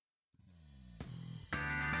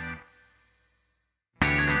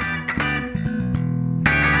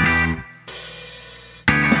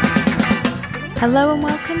Hello and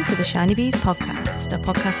welcome to the Shiny Bees podcast, a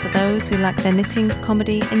podcast for those who like their knitting,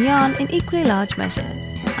 comedy and yarn in equally large measures.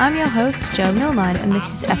 I'm your host, Jo Milnine, and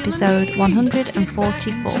this is episode 144,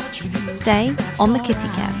 Stay on the Kitty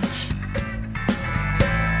Couch.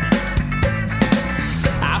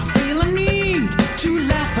 I feel a need to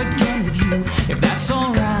laugh again with you, if that's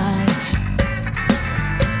alright.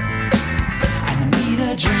 I need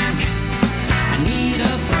a drink, I need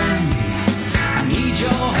a friend, I need your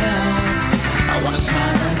help. I want to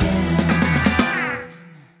smile again.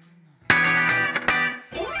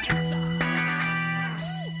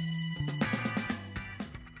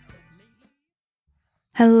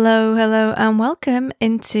 Hello, and welcome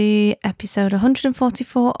into episode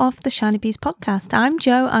 144 of the Shiny Bees podcast. I'm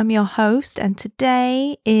Jo, I'm your host, and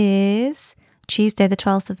today is Tuesday the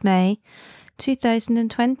 12th of May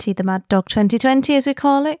 2020, the Mad Dog 2020 as we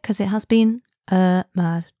call it, because it has been a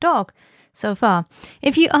mad dog so far.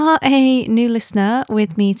 If you are a new listener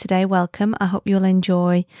with me today, welcome. I hope you'll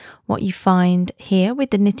enjoy what you find here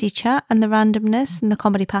with the nitty chat and the randomness and the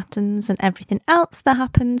comedy patterns and everything else that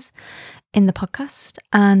happens in the podcast.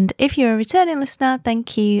 And if you're a returning listener,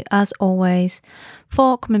 thank you as always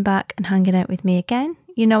for coming back and hanging out with me again.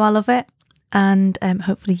 You know I love it, and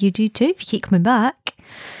hopefully you do too if you keep coming back.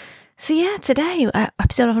 So yeah, today,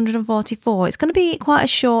 episode 144, it's going to be quite a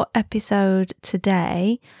short episode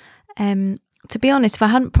today. To be honest, if I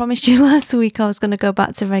hadn't promised you last week I was going to go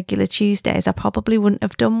back to regular Tuesdays, I probably wouldn't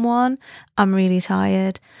have done one. I'm really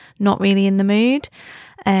tired, not really in the mood.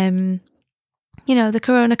 You know, the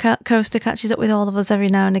corona coaster catches up with all of us every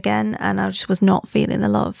now and again, and I just was not feeling the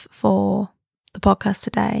love for the podcast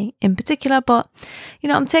today in particular. But, you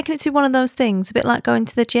know, I'm taking it to be one of those things, a bit like going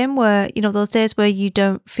to the gym where, you know, those days where you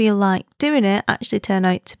don't feel like doing it actually turn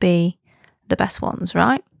out to be the best ones,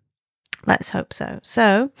 right? Let's hope so.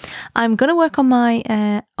 So I'm going to work on my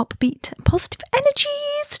upbeat, positive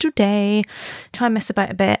energies today. Try and mess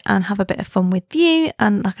about a bit and have a bit of fun with you.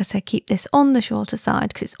 And like I said, keep this on the shorter side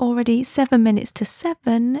because it's already 7 minutes to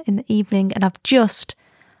 7 in the evening. And I've just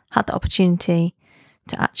had the opportunity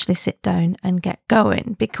to actually sit down and get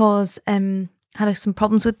going because I had some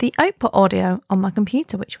problems with the output audio on my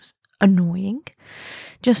computer, which was annoying.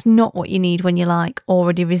 Just not what you need when you're like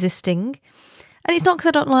already resisting. And it's not because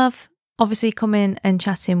I don't love obviously coming and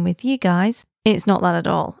chatting with you guys. It's not that at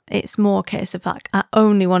all. It's more a case of like, I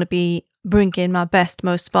only want to be bringing my best,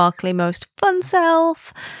 most sparkly, most fun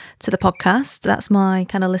self to the podcast. That's my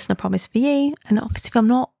kind of listener promise for you. And obviously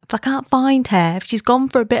if I can't find her, if she's gone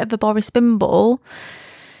for a bit of a Boris Bimble,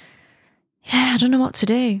 yeah, I don't know what to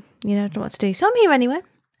do. You know, I don't know what to do. So I'm here anyway,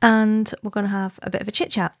 and we're going to have a bit of a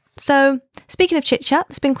chit chat. So speaking of chit chat,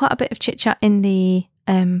 there's been quite a bit of chit chat in the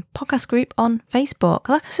podcast group on Facebook.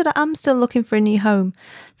 Like I said, I'm still looking for a new home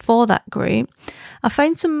for that group. I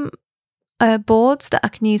found some boards that I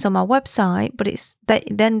can use on my website, but that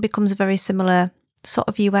then becomes a very similar sort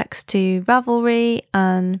of UX to Ravelry,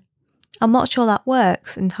 and I'm not sure that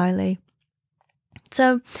works entirely.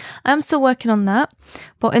 So I'm still working on that.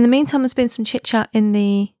 But in the meantime, there's been some chit chat in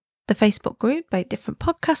the Facebook group about different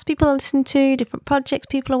podcasts people are listening to, different projects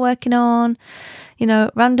people are working on, you know,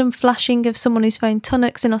 random flashing of someone who's found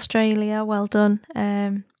tunnocks in Australia. Well done,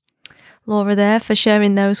 Laura, there for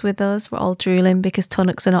sharing those with us. We're all drooling because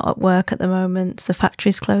tunnocks are not at work at the moment. The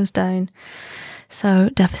factory's closed down. So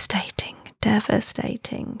devastating.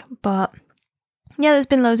 But yeah, there's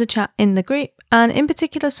been loads of chat in the group, and in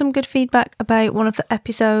particular some good feedback about one of the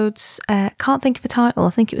episodes. Can't think of a title.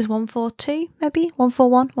 I think it was 142, maybe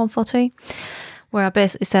 141, 142, where I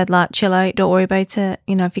basically said like, chill out, don't worry about it.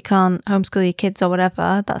 You know, if you can't homeschool your kids or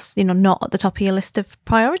whatever, that's, you know, not at the top of your list of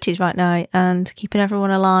priorities right now. And keeping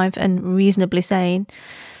everyone alive and reasonably sane,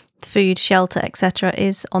 food, shelter, etc.,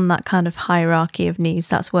 is on that kind of hierarchy of needs.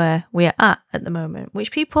 That's where we're at the moment,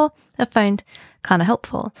 which people have found kind of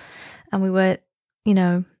helpful. And we were, you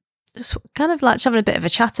know, just kind of like having a bit of a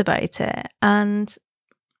chat about it. And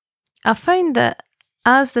I found that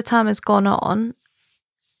as the time has gone on,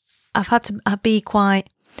 I've had to be quite,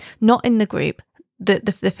 not in the group, the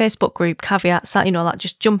Facebook group, caveats that, you know, like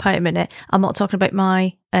just jump out a minute. I'm not talking about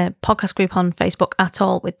my podcast group on Facebook at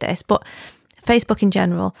all with this, but Facebook in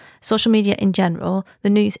general, social media in general, the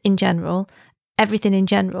news in general, everything in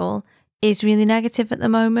general is really negative at the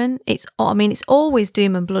moment. It's always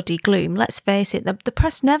doom and bloody gloom. Let's face it, the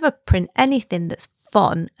press never print anything that's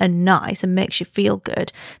fun and nice and makes you feel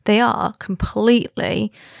good. They are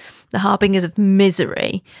completely the harbingers of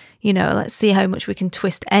misery. You know, let's see how much we can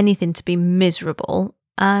twist anything to be miserable.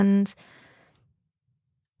 And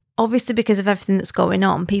obviously because of everything that's going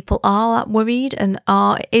on, people are worried, and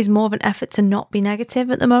it is more of an effort to not be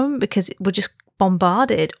negative at the moment because we're just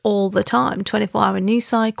bombarded all the time, 24-hour news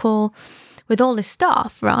cycle with all this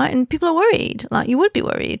stuff, right? And people are worried. Like, you would be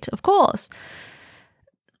worried, of course.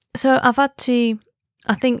 So I've had to,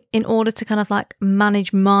 I think, in order to kind of like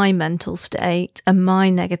manage my mental state and my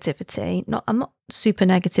negativity, I'm not super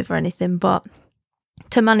negative or anything, but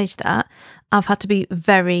to manage that, I've had to be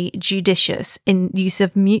very judicious in use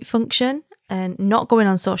of mute function and not going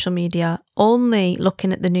on social media, only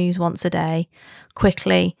looking at the news once a day,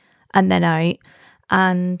 quickly, and then out.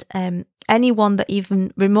 And anyone that even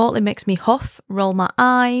remotely makes me huff, roll my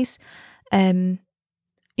eyes,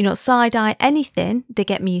 side eye, anything, they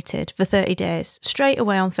get muted for 30 days. Straight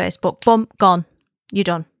away on Facebook, boom, gone. You're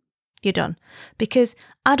done. You're done. Because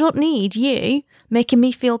I don't need you making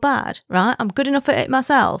me feel bad, right? I'm good enough at it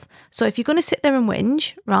myself. So if you're going to sit there and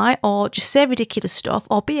whinge, right, or just say ridiculous stuff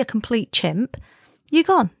or be a complete chimp, you're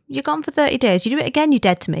gone. You're gone for 30 days. You do it again, you're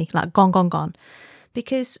dead to me. Like, gone.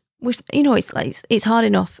 Because, it's hard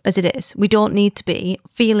enough as it is. We don't need to be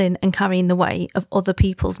feeling and carrying the weight of other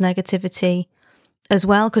people's negativity as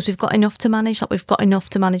well, because we've got enough to manage. Like, we've got enough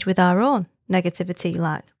to manage with our own negativity,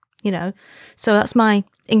 So that's my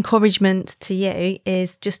encouragement to you,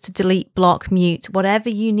 is just to delete, block, mute, whatever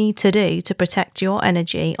you need to do to protect your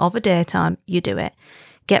energy of a daytime, you do it.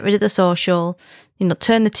 Get rid of the social,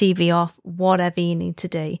 turn the TV off, whatever you need to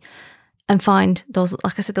do. And find those,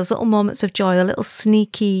 like I said, those little moments of joy, the little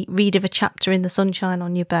sneaky read of a chapter in the sunshine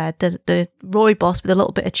on your bed, the rooibos with a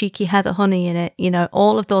little bit of cheeky heather honey in it,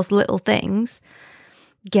 all of those little things,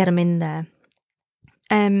 get them in there.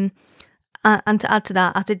 And to add to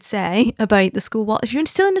that, I did say about the school, if you're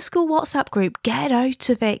still in the school WhatsApp group, get out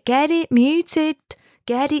of it, get it muted,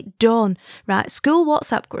 get it done, right? School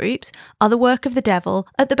WhatsApp groups are the work of the devil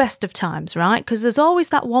at the best of times, right? Because there's always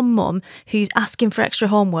that one mum who's asking for extra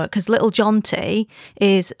homework because little John T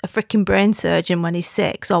is a freaking brain surgeon when he's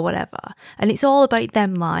 6 or whatever. And it's all about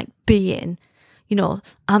them like being,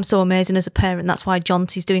 I'm so amazing as a parent, that's why John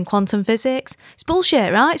T's doing quantum physics. It's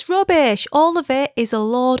bullshit, right? It's rubbish. All of it is a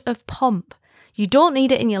load of pomp. You don't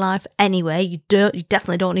need it in your life anyway. You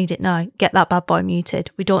definitely don't need it now. Get that bad boy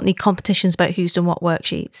muted. We don't need competitions about who's done what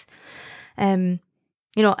worksheets.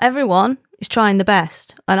 Everyone is trying the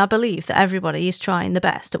best. And I believe that everybody is trying the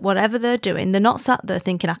best at whatever they're doing. They're not sat there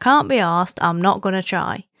thinking, I can't be arsed, I'm not going to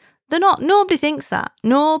try. They're not. Nobody thinks that.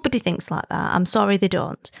 Nobody thinks like that. I'm sorry they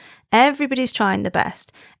don't. Everybody's trying the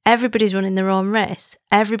best. Everybody's running their own race.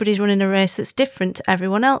 Everybody's running a race that's different to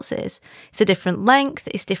everyone else's. It's a different length.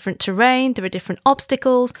 It's different terrain. There are different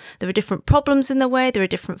obstacles. There are different problems in the way. There are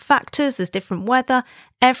different factors. There's different weather.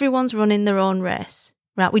 Everyone's running their own race,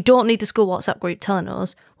 right? We don't need the school WhatsApp group telling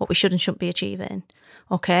us what we should and shouldn't be achieving.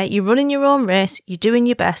 Okay? You're running your own race. You're doing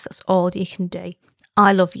your best. That's all you can do.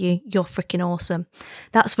 I love you. You're freaking awesome.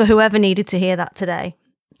 That's for whoever needed to hear that today.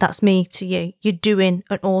 That's me to you. You're doing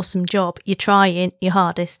an awesome job. You're trying your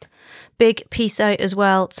hardest. Big peace out as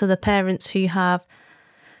well to the parents who have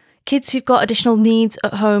kids who've got additional needs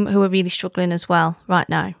at home who are really struggling as well right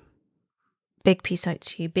now. Big peace out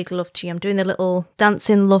to you. Big love to you. I'm doing the little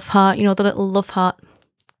dancing love heart, the little love heart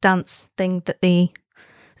dance thing that the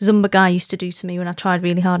Zumba guy used to do to me when I tried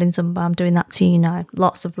really hard in Zumba. I'm doing that to you now.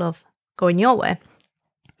 Lots of love going your way.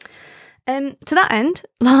 To that end,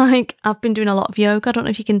 I've been doing a lot of yoga. I don't know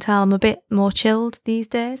if you can tell, I'm a bit more chilled these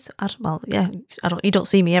days. You don't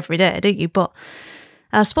see me every day, do you? But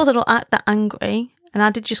I suppose I don't act that angry. And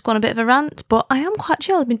I did just go on a bit of a rant, but I am quite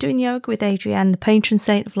chill. I've been doing yoga with Adrienne, the patron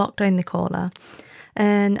saint of lockdown the corner.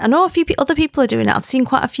 And I know a few other people are doing it. I've seen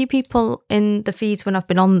quite a few people in the feeds when I've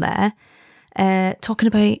been on there talking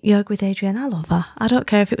about yoga with Adrienne. I love her. I don't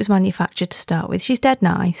care if it was manufactured to start with. She's dead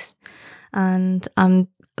nice. And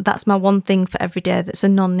that's my one thing for every day that's a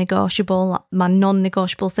non-negotiable. My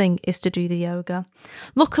non-negotiable thing is to do the yoga.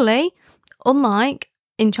 Luckily, unlike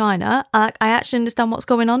in China, I actually understand what's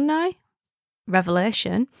going on now.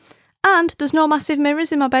 Revelation. And there's no massive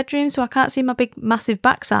mirrors in my bedroom, so I can't see my big massive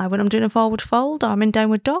backside when I'm doing a forward fold or I'm in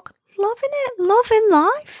downward dog. Loving it. Loving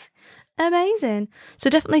life. Amazing. So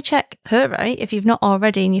definitely check her out if you've not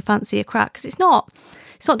already and you fancy a crack, because it's not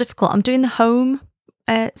difficult. I'm doing the home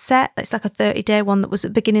set. It's like a 30-day one that was at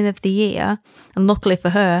the beginning of the year, and luckily for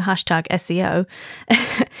her, #SEO,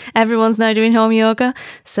 everyone's now doing home yoga.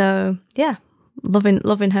 So yeah,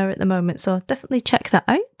 loving her at the moment. So definitely check that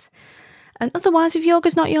out. And otherwise, if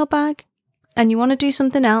yoga's not your bag and you want to do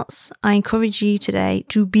something else, I encourage you today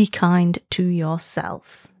to be kind to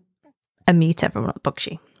yourself and mute everyone that bugs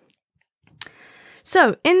you.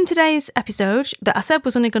 So in today's episode that I said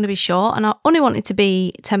was only going to be short, and I only wanted to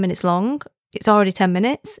be 10 minutes long, it's already 10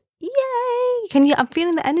 minutes. Yay! I'm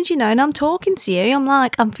feeling the energy now, and I'm talking to you.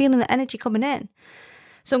 I'm feeling the energy coming in.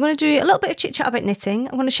 So I'm going to do a little bit of chit chat about knitting.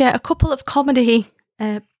 I'm going to share a couple of comedy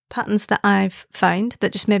patterns that I've found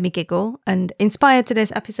that just made me giggle and inspired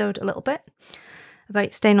today's episode a little bit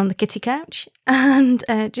about staying on the kitty couch, and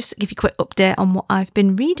just to give you a quick update on what I've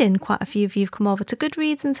been reading. Quite a few of you have come over to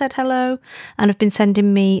Goodreads and said hello and have been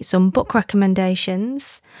sending me some book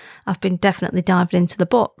recommendations. I've been definitely diving into the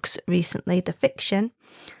books recently, the fiction,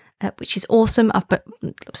 which is awesome. I've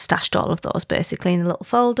stashed all of those basically in a little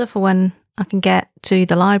folder for when I can get to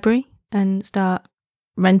the library and start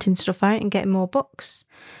renting stuff out and getting more books.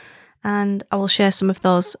 And I will share some of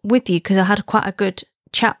those with you because I had quite a good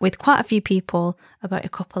chat with quite a few people about a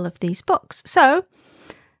couple of these books. So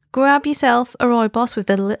grab yourself a rooibos with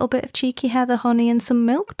a little bit of cheeky heather honey and some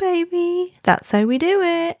milk, baby. That's how we do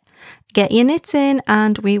it. Get your knits in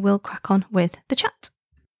and we will crack on with the chat.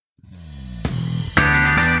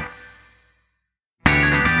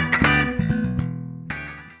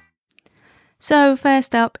 So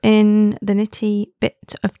first up in the nitty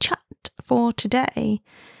bit of chat for today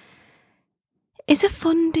is a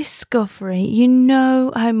fun discovery. You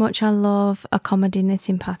know how much I love a comedy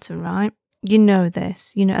knitting pattern, right? You know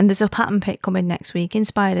this, and there's a pattern pick coming next week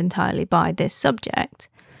inspired entirely by this subject.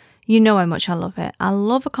 You know how much I love it. I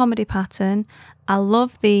love a comedy pattern. I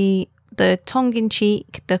love the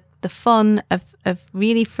tongue-in-cheek, the fun of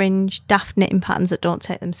really fringe, daft knitting patterns that don't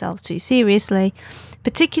take themselves too seriously,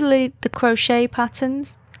 particularly the crochet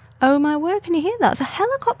patterns. Oh my word, can you hear that? It's a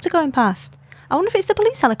helicopter going past. I wonder if it's the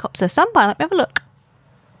police helicopter. Stand by, let me have a look.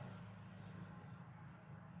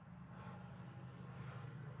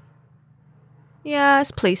 Yeah,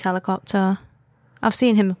 it's police helicopter. I've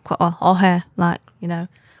seen him quite well, or her,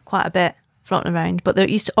 quite a bit floating around. But there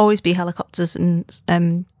used to always be helicopters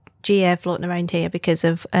and GA floating around here because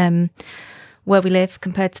of where we live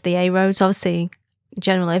compared to the A roads. Obviously,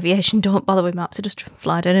 general aviation don't bother with maps; they just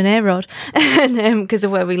fly down an A road, and because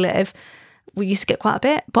of where we live. We used to get quite a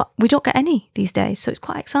bit, but we don't get any these days. So it's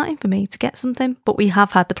quite exciting for me to get something. But we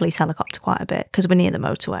have had the police helicopter quite a bit because we're near the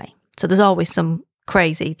motorway. So there's always some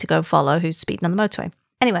crazy to go follow who's speeding on the motorway.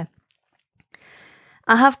 Anyway,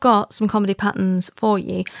 I have got some comedy patterns for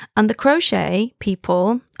you. And the crochet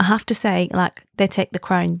people, I have to say, they take the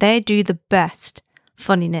crown. They do the best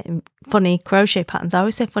funny crochet patterns. I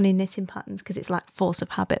always say funny knitting patterns because it's like force of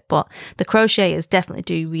habit. But the crocheters definitely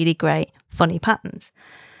do really great funny patterns.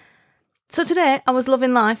 So today I was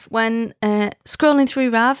loving life when scrolling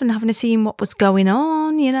through Rav and having to see what was going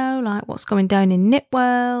on, what's going down in Knit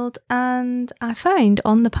World, and I found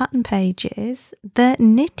on the pattern pages the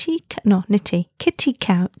Kitty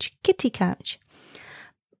Couch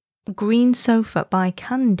Green Sofa by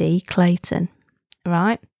Candy Clayton.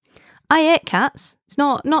 Right? I hate cats. It's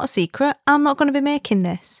not a secret. I'm not going to be making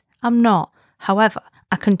this. I'm not. However,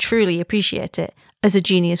 I can truly appreciate it as a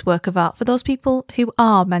genius work of art for those people who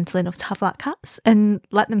are mental enough to have cats and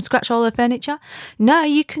let them scratch all their furniture. Now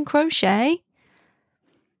you can crochet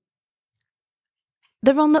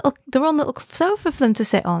their own little sofa for them to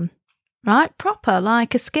sit on, right? Proper,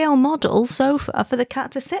 like a scale model sofa for the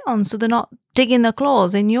cat to sit on so they're not digging their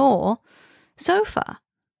claws in your sofa.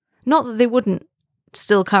 Not that they wouldn't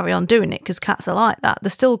still carry on doing it because cats are like that.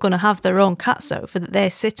 They're still going to have their own cat sofa that they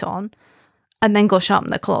sit on and then go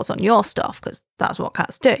sharpen their claws on your stuff because that's what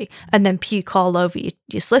cats do, and then puke all over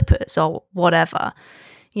your slippers or whatever,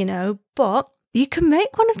 But you can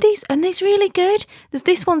make one of these, and it's really good.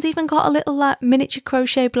 This one's even got a little miniature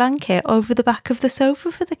crochet blanket over the back of the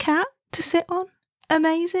sofa for the cat to sit on.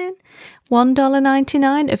 Amazing.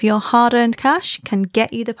 $1.99 of your hard-earned cash can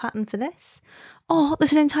get you the pattern for this. Oh,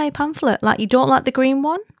 there's an entire pamphlet. You don't like the green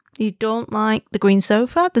one? You don't like the green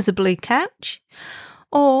sofa? There's a blue couch.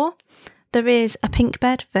 Or there is a pink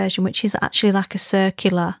bed version, which is actually like a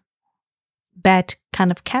circular bed kind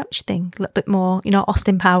of couch thing, a little bit more,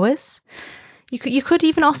 Austin Powers. You could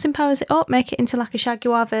even Austin Powers it up, make it into like a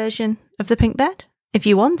Jaguar version of the pink bed if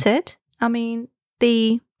you wanted. I mean,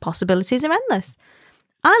 the possibilities are endless.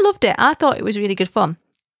 I loved it. I thought it was really good fun.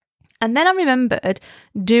 And then I remembered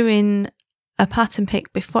doing a pattern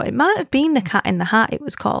pick before. It might have been the Cat in the Hat it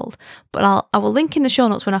was called, but I will link in the show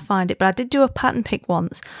notes when I find it. But I did do a pattern pick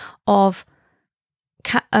once of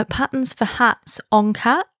patterns for hats on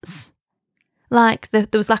cats. There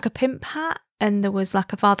was a pimp hat and there was a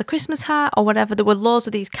Father Christmas hat or whatever. There were loads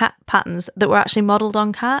of these cat patterns that were actually modelled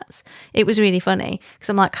on cats. It was really funny because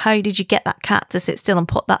I'm like, how did you get that cat to sit still and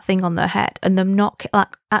put that thing on their head and them not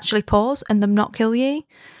actually pause and them not kill you?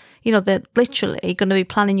 They're literally going to be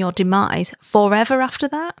planning your demise forever after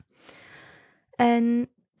that. And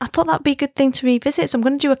I thought that'd be a good thing to revisit. So I'm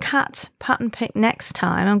going to do a cat pattern pick next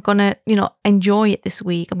time. I'm going to, enjoy it this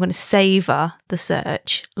week. I'm going to savour the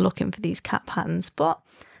search looking for these cat patterns. But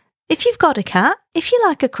if you've got a cat, if you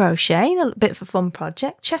like a crochet and a bit of a fun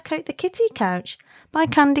project, check out The Kitty Couch by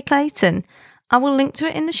Candy Clayton. I will link to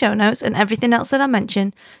it in the show notes, and everything else that I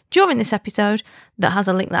mentioned during this episode that has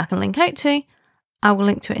a link that I can link out to, I will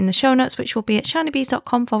link to it in the show notes, which will be at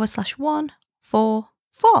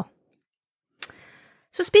shinybees.com/144.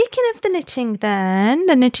 So speaking of the knitting then,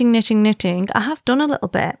 the knitting, I have done a little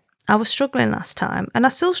bit. I was struggling last time, and I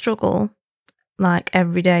still struggle like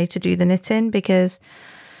every day to do the knitting because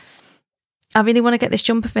I really want to get this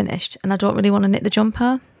jumper finished and I don't really want to knit the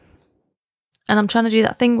jumper. And I'm trying to do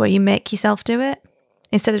that thing where you make yourself do it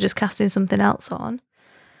instead of just casting something else on.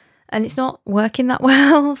 And it's not working that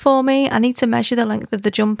well for me. I need to measure the length of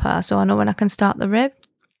the jumper so I know when I can start the rib.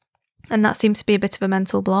 And that seems to be a bit of a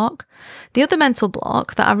mental block. The other mental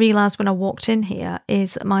block that I realised when I walked in here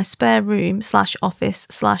is that my spare room /office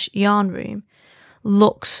 /yarn room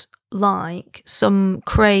looks like some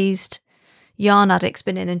crazed yarn addict's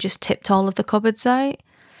been in and just tipped all of the cupboards out.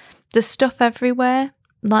 There's stuff everywhere.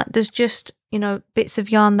 Like there's just, bits of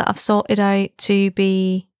yarn that I've sorted out to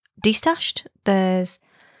be destashed. There's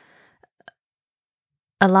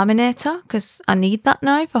a laminator because I need that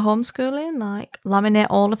now for homeschooling. Like laminate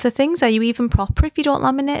all of the things. Are you even proper if you don't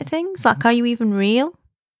laminate things? Like are you even real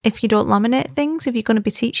if you don't laminate things? If you're going to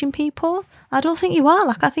be teaching people, I don't think you are.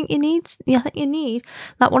 Like I think you need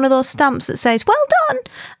like one of those stamps that says "well done"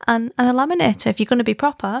 and a laminator if you're going to be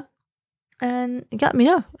proper. And you let me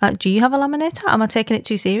know. Do you have a laminator? Am I taking it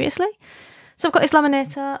too seriously? So I've got this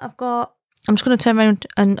laminator. I'm just going to turn around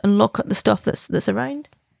and look at the stuff that's around.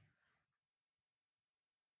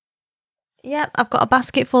 Yep, I've got a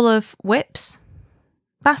basket full of whips.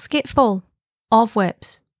 Basket full of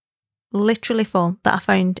whips. Literally full that I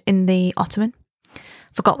found in the ottoman.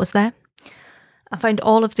 Forgot was there. I found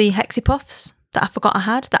all of the hexie puffs that I forgot I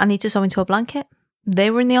had that I need to sew into a blanket. They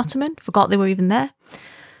were in the ottoman. Forgot they were even there.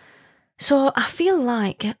 So I feel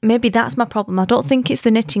like maybe that's my problem. I don't think it's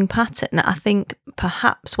the knitting pattern. I think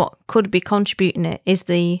perhaps what could be contributing it is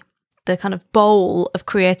the kind of bowl of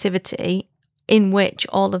creativity in which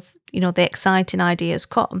all of, the exciting ideas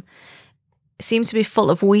come. It seems to be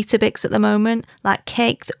full of Weetabix at the moment, like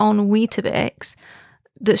caked on Weetabix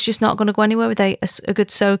that's just not going to go anywhere without a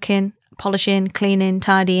good soaking, polishing, cleaning,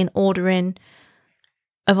 tidying, ordering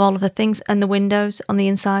of all of the things. And the windows on the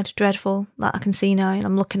inside, dreadful. Like I can see now, and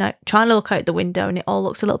I'm trying to look out the window, and it all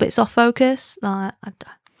looks a little bit soft focus. Like,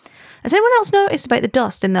 has anyone else noticed about the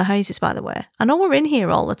dust in their houses, by the way? I know we're in here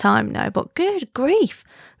all the time now, but good grief.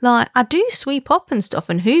 Like, I do sweep up and stuff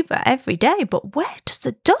and hoover every day, but where does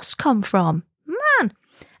the dust come from? Man.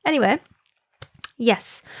 Anyway,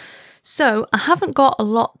 yes. So I haven't got a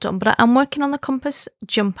lot done, but I am working on the Compass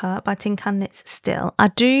jumper by Tin Can Knits still. I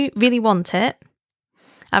do really want it.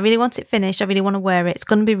 I really want it finished. I really want to wear it. It's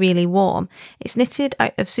going to be really warm. It's knitted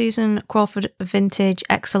out of Susan Crawford Vintage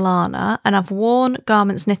Excelana, and I've worn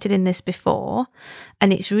garments knitted in this before,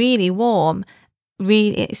 and it's really warm.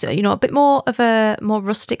 Really, it's a bit more of a more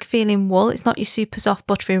rustic feeling wool. It's not your super soft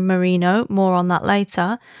buttery merino. More on that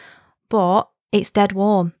later, but it's dead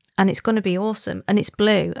warm, and it's going to be awesome. And it's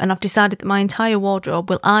blue, and I've decided that my entire wardrobe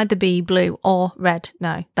will either be blue or red.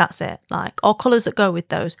 No, that's it. Or colours that go with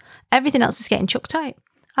those. Everything else is getting chucked out.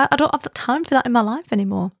 I don't have the time for that in my life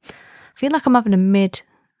anymore. I feel like I'm having a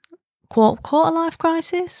mid-quarter life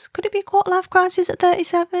crisis. Could it be a quarter life crisis at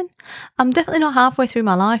 37? I'm definitely not halfway through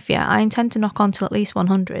my life yet. I intend to knock on till at least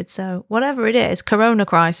 100. So whatever it is, corona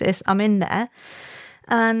crisis, I'm in there.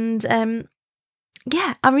 And I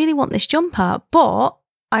really want this jumper. But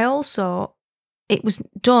it was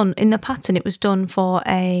done in the pattern. It was done for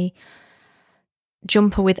a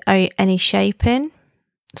jumper without any shaping.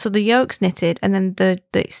 So the yoke's knitted, and then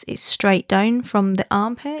it's straight down from the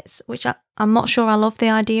armpits, which I'm not sure I love the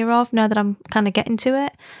idea of now that I'm kind of getting to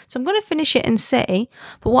it. So I'm going to finish it and see.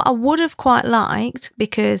 But what I would have quite liked,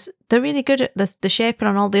 because they're really good at the shaping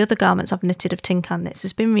on all the other garments I've knitted of Tin Can Knits,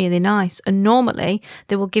 has been really nice. And normally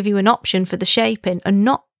they will give you an option for the shaping and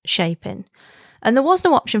not shaping. And there was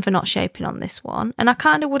no option for not shaping on this one. And I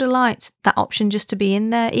kind of would have liked that option just to be in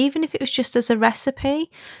there, even if it was just as a recipe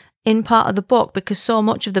in part of the book, because so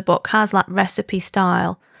much of the book has like recipe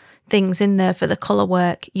style things in there for the colour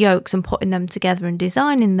work, yokes, and putting them together and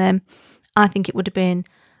designing them. I think it would have been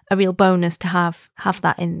a real bonus to have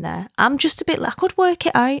that in there. I'm just a bit like, I could work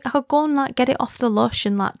it out. I could go and get it off the Lush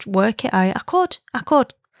and work it out. I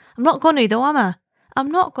could. I'm not going to though, am I?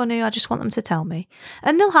 I'm not going to. I just want them to tell me.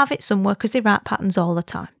 And they'll have it somewhere because they write patterns all the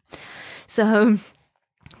time. So,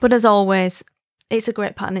 but as always, it's a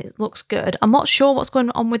great pattern. It looks good. I'm not sure what's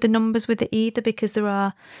going on with the numbers with it either, because there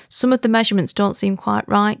are some of the measurements don't seem quite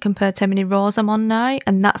right compared to how many rows I'm on now,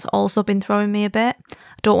 and that's also been throwing me a bit. I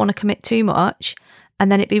don't want to commit too much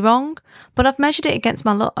and then it be wrong. But I've measured it against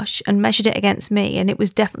my Lush and measured it against me, and it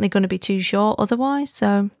was definitely going to be too short otherwise.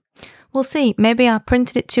 So we'll see. Maybe I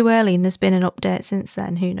printed it too early and there's been an update since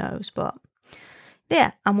then. Who knows? But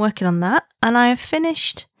yeah, I'm working on that. And I have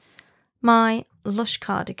finished my Lush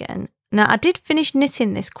cardigan. Now, I did finish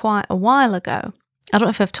knitting this quite a while ago. I don't know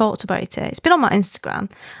if I've talked about it. It's been on my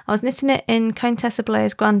Instagram. I was knitting it in Countessa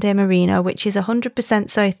Blair's Grande Merino, which is 100%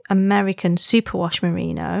 South American superwash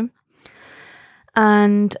merino.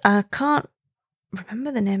 And I can't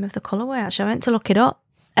remember the name of the colourway, actually. I meant to look it up.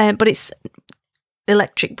 But it's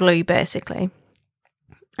electric blue, basically.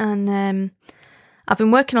 And I've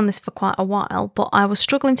been working on this for quite a while, but I was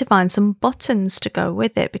struggling to find some buttons to go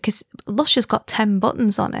with it, because Lush has got 10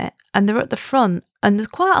 buttons on it and they're at the front and there's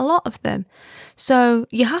quite a lot of them. So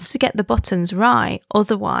you have to get the buttons right,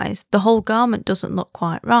 otherwise the whole garment doesn't look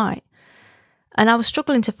quite right. And I was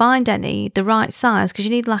struggling to find any the right size, because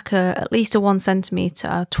you need like at least a 1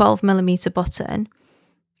 centimetre, 12mm button,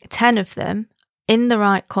 10 of them in the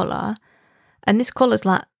right colour. And this colour's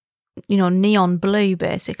like, neon blue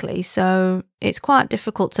basically. So it's quite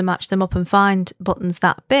difficult to match them up and find buttons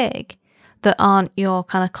that big that aren't your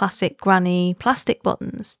kind of classic granny plastic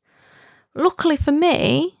buttons. Luckily for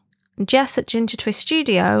me, Jess at Ginger Twist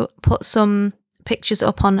Studio put some pictures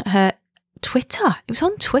up on her Twitter. It was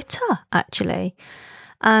on Twitter, actually.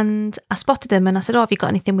 And I spotted them and I said, have you got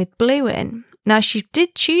anything with blue in? Now, she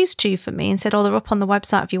did choose 2 for me and said, they're up on the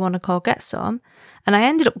website if you want to go get some. And I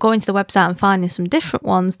ended up going to the website and finding some different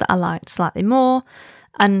ones that I liked slightly more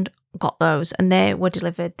and got those, and they were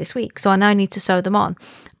delivered this week. So I now need to sew them on.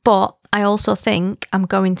 But I also think I'm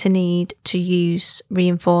going to need to use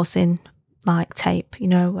reinforcing like tape,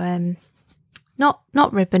 not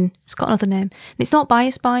ribbon. It's got another name. And it's not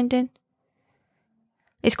bias binding.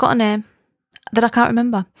 It's got a name that I can't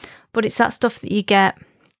remember, but it's that stuff that you get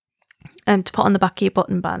to put on the back of your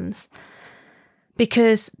button bands.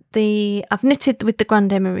 Because I've knitted with the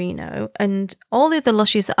Grande Merino, and all the other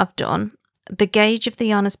Lushes that I've done, the gauge of the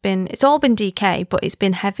yarn it's all been DK, but it's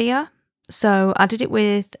been heavier. So I did it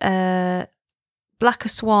with Blacker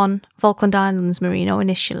Swan Falkland Islands Merino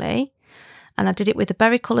initially, and I did it with the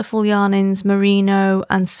Berry Colourful Yarnings Merino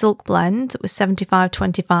and Silk Blend. It was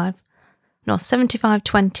 75/20/5,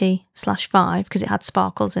 because it had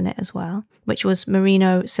sparkles in it as well, which was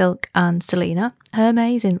Merino, Silk and Selena.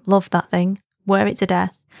 Amazing. Love that thing. Wear it to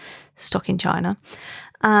death. Stuck in China.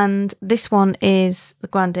 And this one is the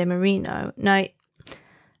Grande Merino. Now,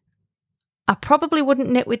 I probably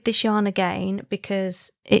wouldn't knit with this yarn again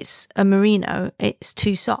because it's a merino. It's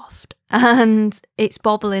too soft and it's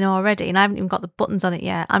bobbling already, and I haven't even got the buttons on it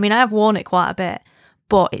yet. I mean, I have worn it quite a bit,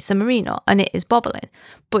 but it's a merino and it is bobbling.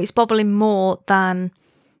 But it's bobbling more than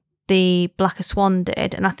the Blacker Swan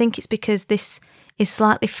did, and I think it's because this is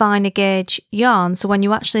slightly finer gauge yarn, so when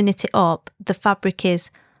you actually knit it up, the fabric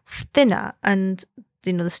is thinner and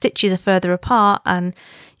the stitches are further apart, and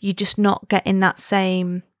you're just not getting that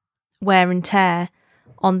same wear and tear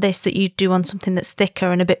on this that you do on something that's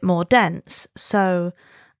thicker and a bit more dense. So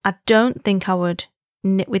I don't think I would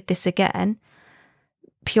knit with this again,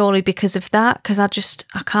 purely because of that, because I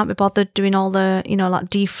can't be bothered doing all the like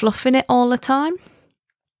defluffing it all the time.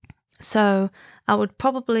 So I would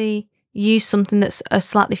probably use something that's a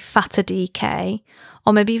slightly fatter DK,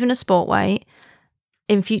 or maybe even a sport weight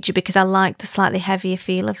in future, because I like the slightly heavier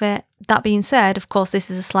feel of it. That being said, of course, this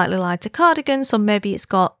is a slightly lighter cardigan, so maybe it's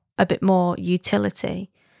got a bit more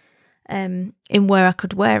utility in where I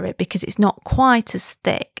could wear it, because it's not quite as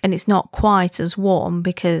thick and it's not quite as warm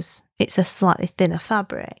because it's a slightly thinner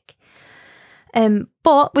fabric.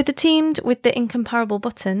 But with the incomparable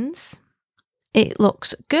buttons, it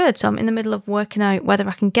looks good. So I'm in the middle of working out whether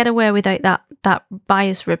I can get away without that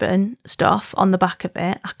bias ribbon stuff on the back of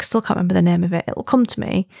it. I still can't remember the name of it. It'll come to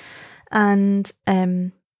me. And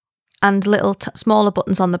little smaller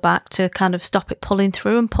buttons on the back to kind of stop it pulling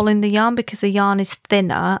through and pulling the yarn, because the yarn is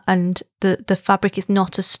thinner and the fabric is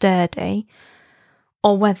not as sturdy,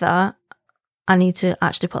 or whether I need to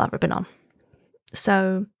actually put that ribbon on.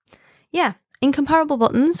 So yeah, incomparable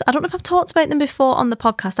buttons. I don't know if I've talked about them before on the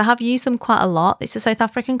podcast. I have used them quite a lot. It's a South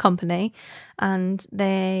African company and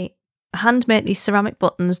they handmade these ceramic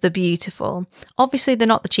buttons. They're beautiful. Obviously they're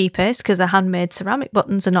not the cheapest because they're handmade ceramic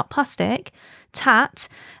buttons and not plastic tat,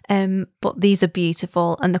 but these are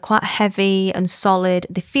beautiful and they're quite heavy and solid.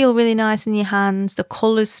 They feel really nice in your hands. The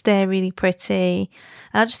colours stay really pretty,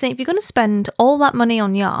 and I just think if you're going to spend all that money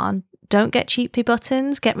on yarn don't get cheapy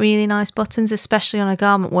buttons, get really nice buttons, especially on a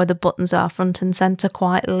garment where the buttons are front and centre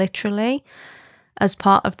quite literally as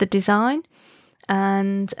part of the design.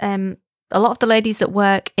 And a lot of the ladies that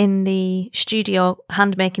work in the studio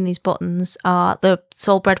hand making these buttons are the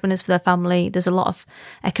sole breadwinners for their family. There's a lot of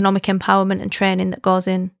economic empowerment and training that goes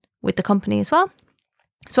in with the company as well.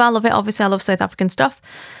 So I love it. Obviously, I love South African stuff.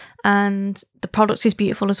 And the product is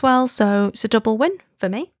beautiful as well. So it's a double win for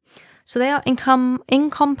me. So they are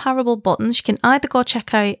incomparable buttons. You can either go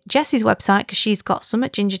check out Jessie's website because she's got some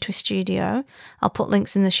at Ginger Twist Studio. I'll put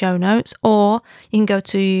links in the show notes. Or you can go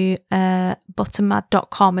to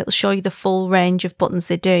buttonmad.com. It'll show you the full range of buttons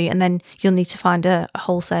they do. And then you'll need to find a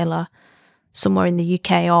wholesaler somewhere in the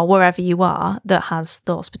UK or wherever you are that has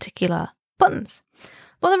those particular buttons.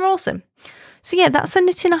 But they're awesome. So yeah, that's the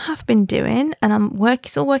knitting I have been doing, and I'm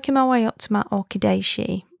still working my way up to my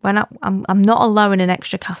Orchidaceae. I'm not allowing an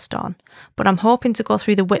extra cast on, but I'm hoping to go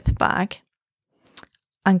through the whip bag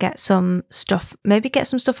and get some stuff, maybe get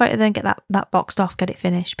some stuff out of there and get that boxed off, get it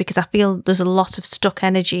finished, because I feel there's a lot of stuck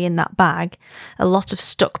energy in that bag, a lot of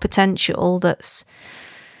stuck potential that's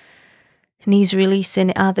needs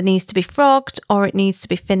releasing. It either needs to be frogged or it needs to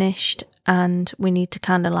be finished, and we need to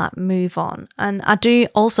kind of like move on. And I do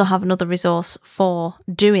also have another resource for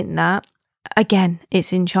doing that. Again,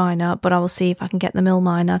 it's in China, but I will see if I can get the mill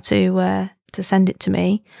miner to send it to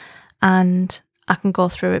me, and I can go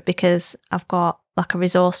through it, because I've got like a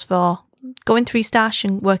resource for going through stash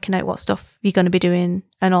and working out what stuff you're going to be doing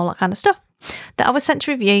and all that kind of stuff that I was sent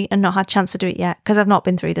to review and not had a chance to do it yet because I've not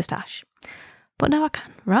been through the stash. But now I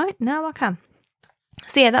can, right? Now I can.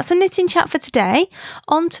 So yeah, that's a knitting chat for today.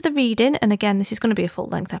 On to the reading. And again, this is going to be a full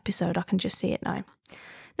length episode. I can just see it now.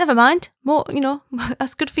 Never mind. More,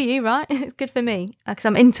 that's good for you, right? It's good for me because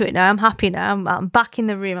I'm into it now. I'm happy now. I'm back in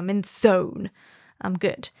the room. I'm in the zone. I'm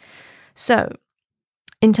good. So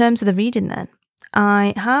in terms of the reading then,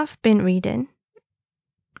 I have been reading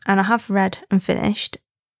and I have read and finished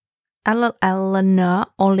Eleanor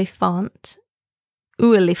Oliphant,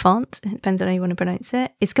 it depends on how you want to pronounce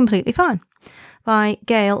it, It's Completely Fine by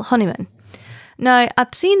Gail Honeyman. Now,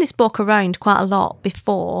 I'd seen this book around quite a lot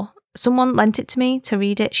before. Someone lent it to me to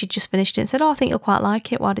read it. She'd just finished it and said, I think you'll quite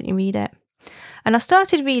like it. Why don't you read it? And I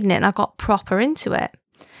started reading it and I got proper into it.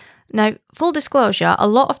 Now, full disclosure, a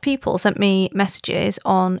lot of people sent me messages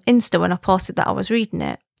on Insta when I posted that I was reading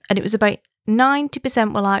it. And it was about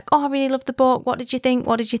 90% were like, I really love the book. What did you think?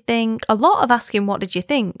 What did you think? A lot of asking, what did you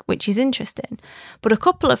think? Which is interesting. But a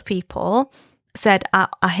couple of people said, I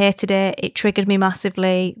hated it. It triggered me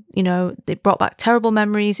massively. It brought back terrible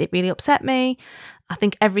memories. It really upset me. I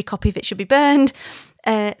think every copy of it should be burned.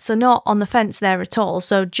 So not on the fence there at all.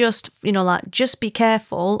 So just be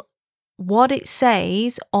careful. What it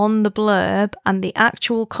says on the blurb and the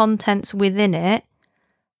actual contents within it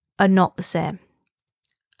are not the same.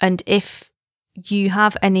 And if you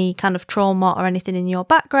have any kind of trauma or anything in your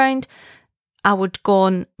background, I would go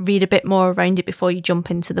and read a bit more around it before you jump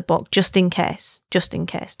into the book, just in case.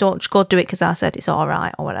 Don't just go do it because I said it's all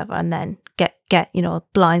right or whatever, and then get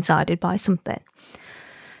blindsided by something.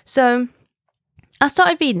 So I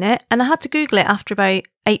started reading it, and I had to Google it after about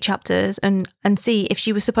 8 chapters and see if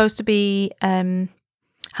she was supposed to be have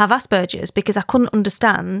Asperger's, because I couldn't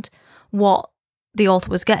understand what the author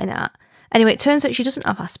was getting at. Anyway, it turns out she doesn't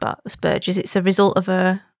have Asperger's. It's a result of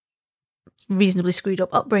a reasonably screwed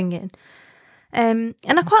up upbringing. And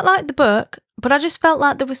I quite liked the book, but I just felt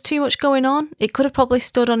like there was too much going on. It could have probably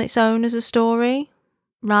stood on its own as a story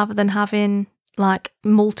rather than having like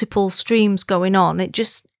multiple streams going on. It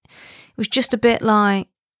was just a bit like,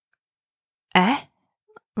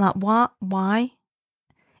 like what? Why?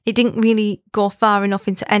 It didn't really go far enough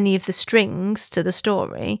into any of the strings to the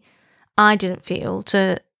story. I didn't feel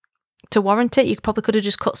to warrant it. You probably could have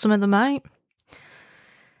just cut some of them out.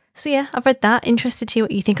 So yeah, I've read that. Interested to hear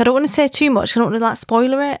what you think. I don't want to say too much. I don't want to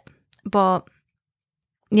spoiler it. But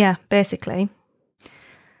yeah, basically,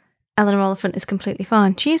 Eleanor Oliphant is completely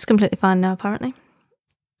fine. She is completely fine now, apparently.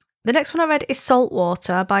 The next one I read is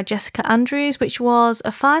Saltwater by Jessica Andrews, which was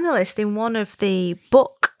a finalist in one of the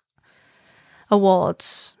book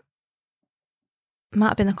awards. Might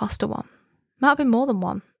have been the Costa one. Might have been more than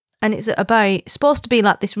one. And it's supposed to be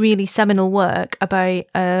like this really seminal work about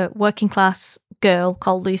a working class girl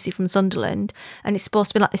called Lucy from Sunderland. And it's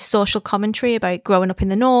supposed to be like this social commentary about growing up in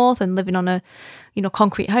the north and living on a,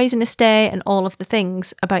 concrete housing estate and all of the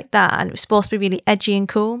things about that. And it was supposed to be really edgy and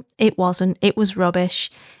cool. It wasn't. It was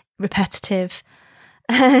rubbish, repetitive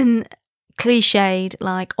and cliched,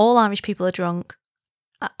 like all Irish people are drunk.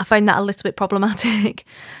 I find that a little bit problematic.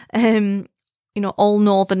 All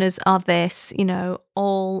Northerners are this,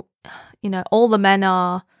 all the men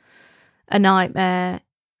are a nightmare.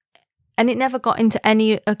 And it never got into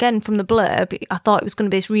any, again, from the blurb, I thought it was going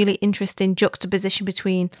to be this really interesting juxtaposition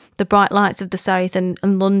between the bright lights of the South and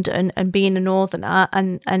London and being a northerner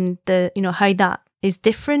and the, you know, how that is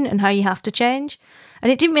different and how you have to change.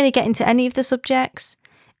 And it didn't really get into any of the subjects.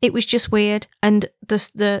 It was just weird. And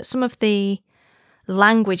the some of the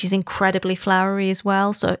language is incredibly flowery as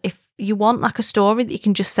well. So if you want like a story that you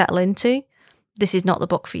can just settle into, this is not the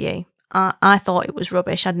book for you. I thought it was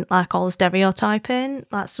rubbish. I didn't like all the stereotyping.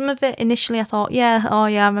 Like some of it initially I thought,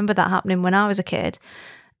 I remember that happening when I was a kid.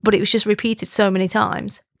 But it was just repeated so many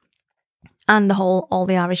times. And all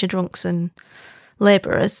the Irish are drunks and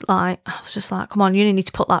labourers. Like, I was just like, come on, you need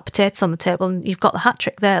to put like potatoes on the table and you've got the hat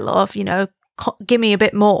trick there, love. You know, give me a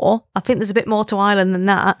bit more. I think there's a bit more to Ireland than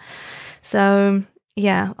that. So,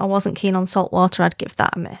 yeah, I wasn't keen on Saltwater. I'd give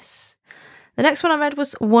that a miss. The next one I read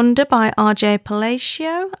was Wonder by R.J.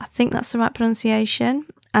 Palacio. I think that's the right pronunciation.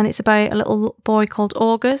 And it's about a little boy called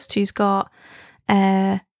August who's got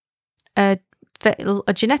a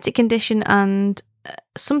genetic condition and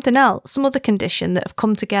something else, some other condition that have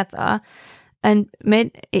come together and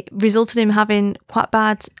resulted in him having quite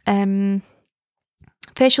bad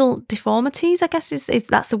facial deformities, I guess is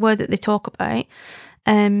that's the word that they talk about.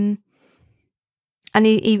 And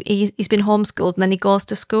he's been homeschooled and then he goes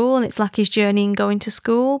to school and it's like his journey in going to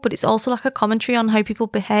school, but it's also like a commentary on how people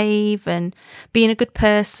behave and being a good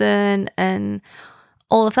person and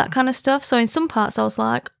all of that kind of stuff. So in some parts I was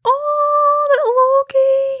like, oh, little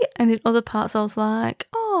Augie. And in other parts I was like,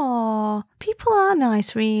 oh, people are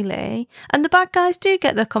nice really. And the bad guys do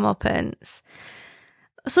get their comeuppance.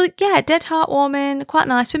 So yeah, dead heartwarming, quite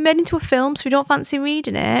nice. Been made into a film, so if you don't fancy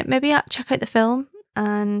reading it, maybe check out the film.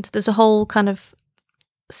 And there's a whole kind of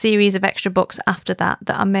series of extra books after that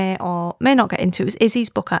I may or may not get into. It was Izzy's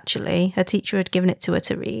book actually. Her teacher had given it to her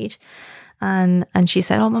to read, and she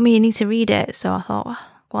said, "Oh, Mummy, you need to read it." So I thought, well,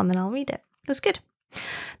 go on, then I'll read it. It was good.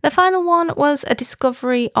 The final one was A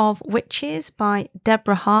Discovery of Witches by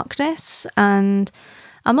Deborah Harkness, and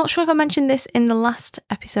I'm not sure if I mentioned this in the last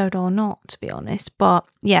episode or not, to be honest, but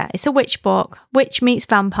yeah, it's a witch book. Witch meets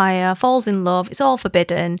vampire, falls in love, it's all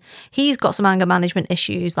forbidden. He's got some anger management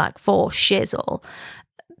issues, like for shizzle.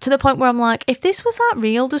 To the point where I'm like, if this was that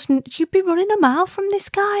real, you'd be running a mile from this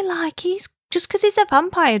guy. Like, he's just because he's a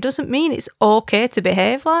vampire doesn't mean it's okay to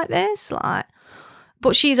behave like this. Like,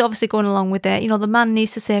 but she's obviously going along with it. You know, the man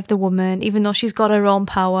needs to save the woman, even though she's got her own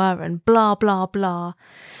power and blah, blah, blah.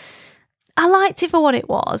 I liked it for what it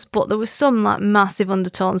was, but there was some like massive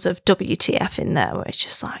undertones of WTF in there where it's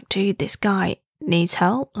just like, dude, this guy needs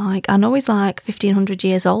help. Like, I know he's like 1500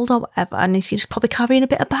 years old or whatever, and he's probably carrying a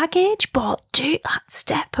bit of baggage, but dude, like,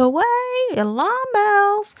 step away, alarm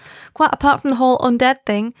bells. Quite apart from the whole undead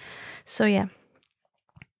thing. So yeah,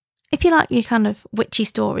 if you like your kind of witchy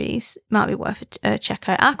stories, it might be worth a check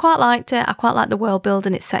out. I quite liked it. I quite like the world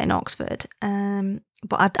building. It's set in Oxford.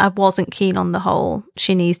 But I wasn't keen on the whole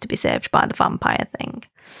she needs to be saved by the vampire thing.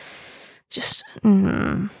 Just,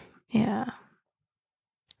 yeah.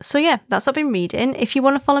 So yeah, that's what I've been reading. If you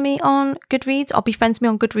want to follow me on Goodreads or befriend me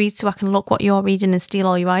on Goodreads so I can look what you're reading and steal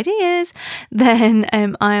all your ideas, then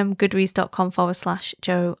I am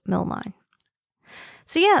goodreads.com/Jo Milmine.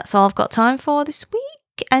 So yeah, that's all I've got time for this week.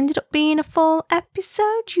 Ended up being a full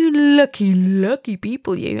episode. You lucky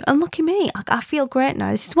people, you. And lucky me. I feel great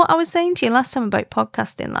now. This is what I was saying to you last time about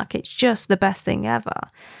podcasting. Like, it's just the best thing ever.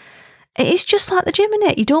 It's just like the gym,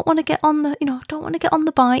 innit? You don't want to get on the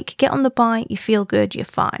bike. Get on the bike, you feel good, you're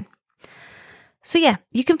fine. So yeah,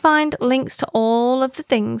 you can find links to all of the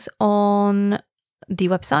things on the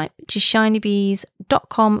website, which is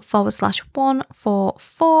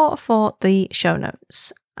shinybees.com/144 for the show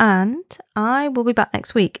notes. And I will be back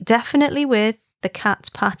next week, definitely with the cat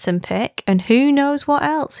pattern pick, and who knows what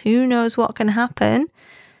else, who knows what can happen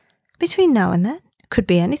between now and then. Could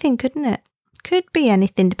be anything, couldn't it? Could be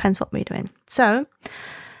anything, depends what we're doing. So,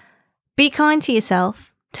 be kind to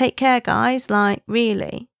yourself. Take care, guys. Like,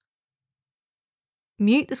 really.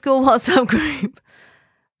 Mute the school WhatsApp group.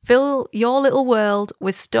 Fill your little world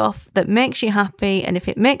with stuff that makes you happy, and if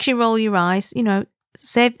it makes you roll your eyes, you know,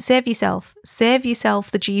 save yourself. Save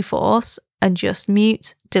yourself the G-force and just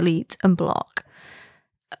mute, delete, and block.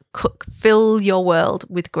 Fill your world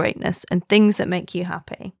with greatness and things that make you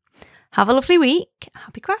happy. Have a lovely week,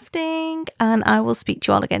 happy crafting, and I will speak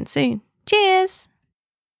to you all again soon. Cheers!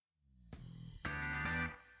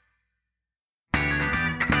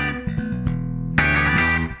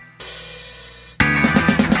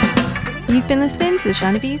 You've been listening to the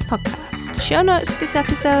Shiny Bees podcast. Show notes for this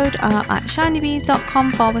episode are at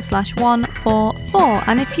shinybees.com/144.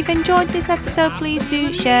 And if you've enjoyed this episode, please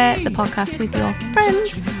do share the podcast with your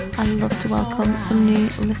friends. I love to welcome some new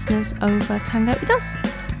listeners over to hang out with us.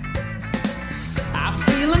 I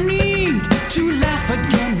feel a need to laugh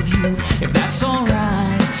again.